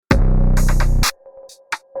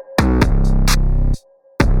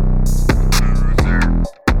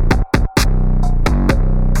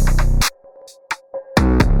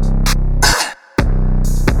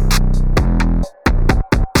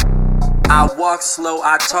walk slow,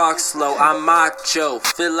 I talk slow, I'm macho,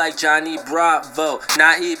 feel like Johnny Bravo.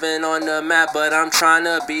 Not even on the map, but I'm trying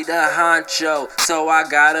to be the honcho. So I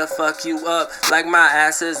gotta fuck you up like my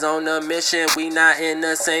ass is on a mission. We not in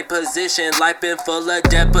the same position, life been full of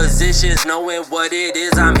depositions. Knowing what it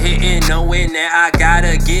is I'm hitting, knowing that I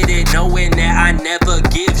gotta get it, knowing that I never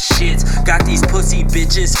give shits. Got these pussy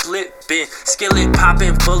bitches flipping, skillet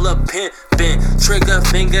popping full of pimping, trigger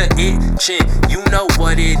finger itching. You know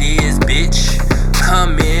what it is, bitch.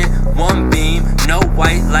 Come in, one beam, no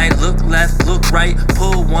white light. Look left, look right,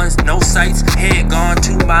 pull once, no sights. Head gone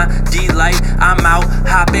to my delight. I'm out,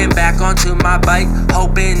 hopping back onto my bike,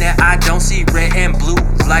 hoping that I don't see red and blue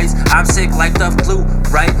lights. I'm sick like the flu,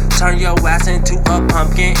 right? Turn your ass into a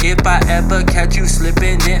pumpkin. If I ever catch you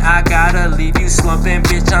slipping, then I gotta leave you slumping.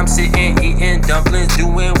 Bitch, I'm sitting eating dumplings,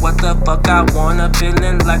 doing what the fuck I wanna,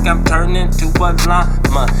 feeling like I'm turning to a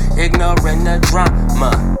llama, ignoring the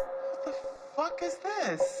drama. What the fuck is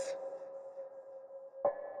this?